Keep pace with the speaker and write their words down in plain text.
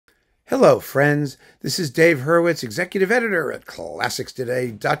Hello, friends. This is Dave Hurwitz, executive editor at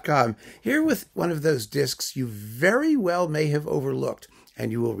ClassicsToday.com, here with one of those discs you very well may have overlooked,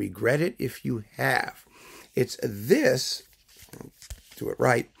 and you will regret it if you have. It's this, do it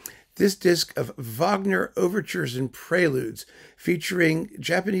right, this disc of Wagner Overtures and Preludes, featuring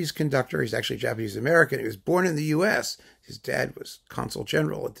Japanese conductor. He's actually Japanese-American. He was born in the U.S. His dad was consul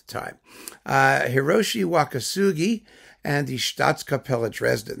general at the time. Hiroshi Wakasugi, and the Staatskapelle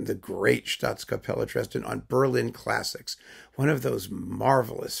Dresden, the great Staatskapelle Dresden on Berlin Classics, one of those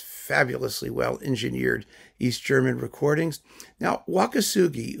marvelous, fabulously well-engineered East German recordings. Now,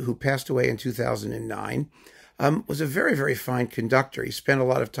 Wakasugi, who passed away in 2009, was a very, very fine conductor. He spent a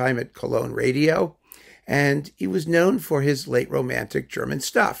lot of time at Cologne Radio, and he was known for his late Romantic German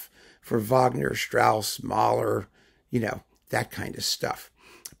stuff, for Wagner, Strauss, Mahler, that kind of stuff.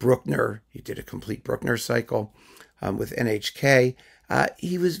 Bruckner, he did a complete Bruckner cycle. With NHK,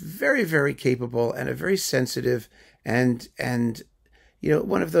 he was very, very capable and a very sensitive and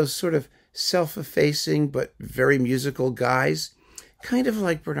one of those sort of self-effacing but very musical guys, kind of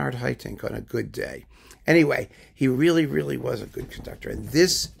like Bernard Haitink on a good day. Anyway, he really, really was a good conductor, and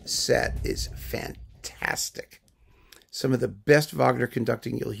this set is fantastic. Some of the best Wagner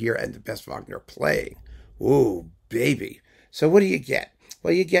conducting you'll hear, and the best Wagner playing. Ooh, baby. So what do you get?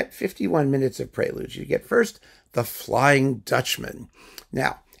 Well, you get 51 minutes of preludes. You get first the Flying Dutchman.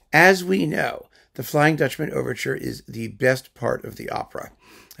 Now, as we know, the Flying Dutchman Overture is the best part of the opera.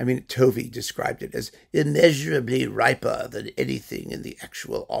 I mean, Tovey described it as immeasurably riper than anything in the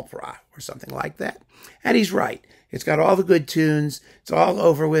actual opera, or something like that. And he's right. It's got all the good tunes. It's all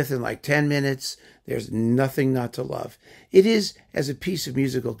over with in like 10 minutes. There's nothing not to love. It is, as a piece of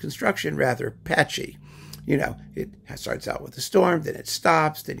musical construction, rather patchy. It starts out with a storm, then it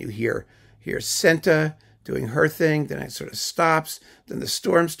stops, then you hear Senta doing her thing, then it sort of stops, then the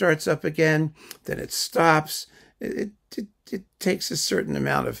storm starts up again, then it stops. It takes a certain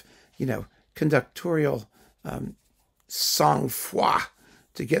amount of, conductorial sang-froid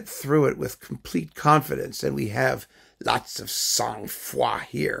to get through it with complete confidence, and we have lots of sang-froid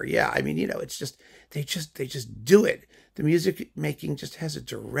here. Yeah, I mean, it's just, they just do it. The music making just has a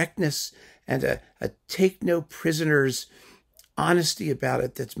directness and a take no prisoners honesty about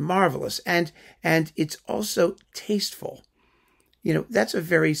it that's marvelous, and it's also tasteful. That's a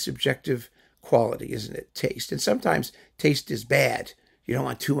very subjective quality, isn't it? Taste. And sometimes taste is bad. You don't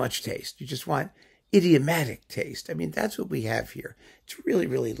want too much taste. You just want idiomatic taste. I mean, that's what we have here. It's a really,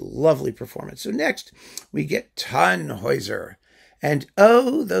 really lovely performance. So next, we get Tannhäuser. And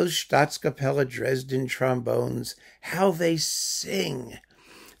oh, those Staatskapelle Dresden trombones, how they sing.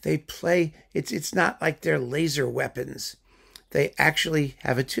 They play, it's not like they're laser weapons. They actually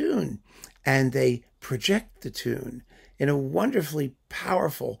have a tune, and they project the tune in a wonderfully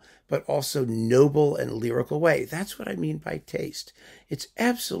powerful but also noble and lyrical way. That's what I mean by taste. It's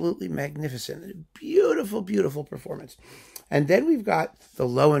absolutely magnificent. A beautiful, beautiful performance. And then we've got the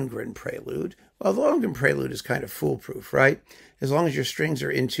Lohengrin Prelude. Well, the Lohengrin Prelude is kind of foolproof, right? As long as your strings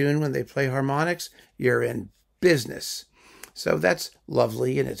are in tune when they play harmonics, you're in business. So that's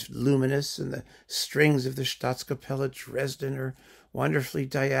lovely, and it's luminous, and the strings of the Staatskapelle Dresden are wonderfully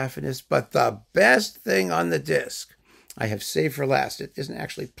diaphanous. But the best thing on the disc, I have saved for last. It isn't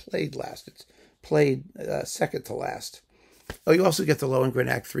actually played last. It's played second to last. Oh, you also get the Lohengrin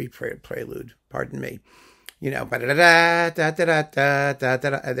Act 3 prelude. Pardon me. There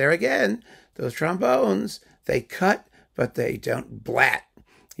again, those trombones, they cut, but they don't blat.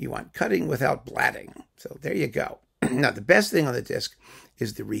 You want cutting without blatting. So there you go. Now, the best thing on the disc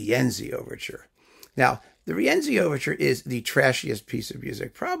is the Rienzi Overture. Now, the Rienzi Overture is the trashiest piece of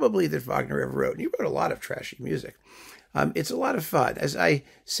music, probably, that Wagner ever wrote. And he wrote a lot of trashy music. It's a lot of fun. As I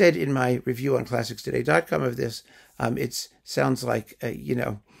said in my review on ClassicsToday.com of this, it sounds like,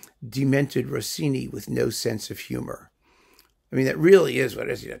 demented Rossini with no sense of humor. I mean, that really is what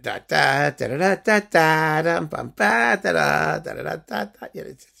it is.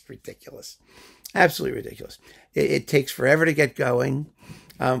 It's ridiculous. Absolutely ridiculous. It takes forever to get going,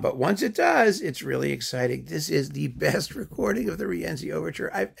 but once it does, it's really exciting. This is the best recording of the Rienzi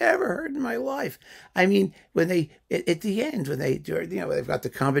Overture I've ever heard in my life. I mean, when they, at the end, when they do, they've got the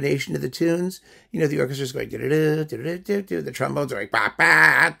combination of the tunes, the orchestra's going, do-do-do, the trombones are like,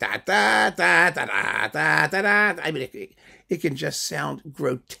 ba-ba-da-da-da-da-da-da-da. I mean, it can just sound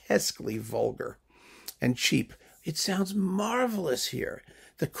grotesquely vulgar and cheap. It sounds marvelous here.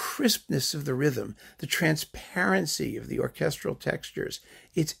 The crispness of the rhythm, the transparency of the orchestral textures.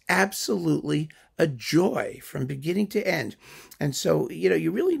 It's absolutely a joy from beginning to end. And so,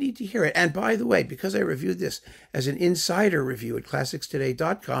 you really need to hear it. And by the way, because I reviewed this as an insider review at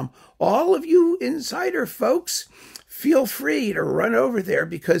ClassicsToday.com, all of you insider folks, feel free to run over there,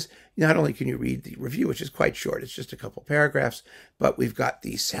 because not only can you read the review, which is quite short, it's just a couple paragraphs, but we've got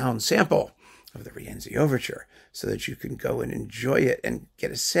the sound sample of the Rienzi Overture so that you can go and enjoy it and get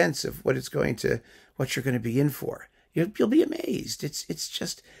a sense of what you're going to be in for. You'll be amazed.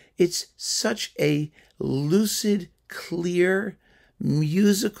 It's such a lucid, clear,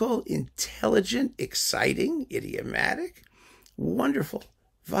 musical, intelligent, exciting, idiomatic, wonderful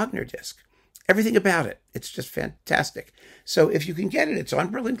Wagner disc. Everything about it. It's just fantastic. So if you can get it, it's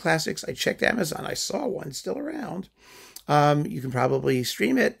on Berlin Classics. I checked Amazon. I saw one still around. You can probably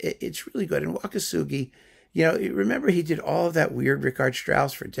stream it. It's really good. And Wakasugi, remember he did all of that weird Richard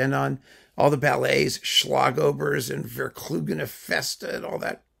Strauss for Denon, all the ballets, Schlagobers and Verklugene Feste and all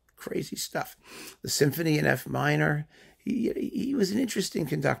that crazy stuff. The symphony in F minor. He was an interesting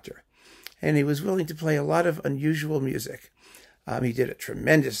conductor, and he was willing to play a lot of unusual music. He did a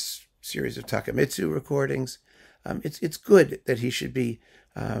tremendous series of Takemitsu recordings. It's good that he should be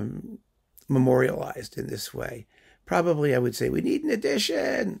memorialized in this way. Probably I would say we need an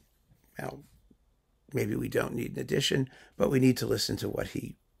edition. Well, maybe we don't need an edition, but we need to listen to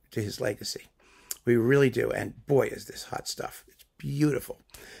his legacy. We really do. And boy, is this hot stuff. It's beautiful.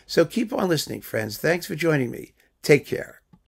 So keep on listening, friends. Thanks for joining me. Take care.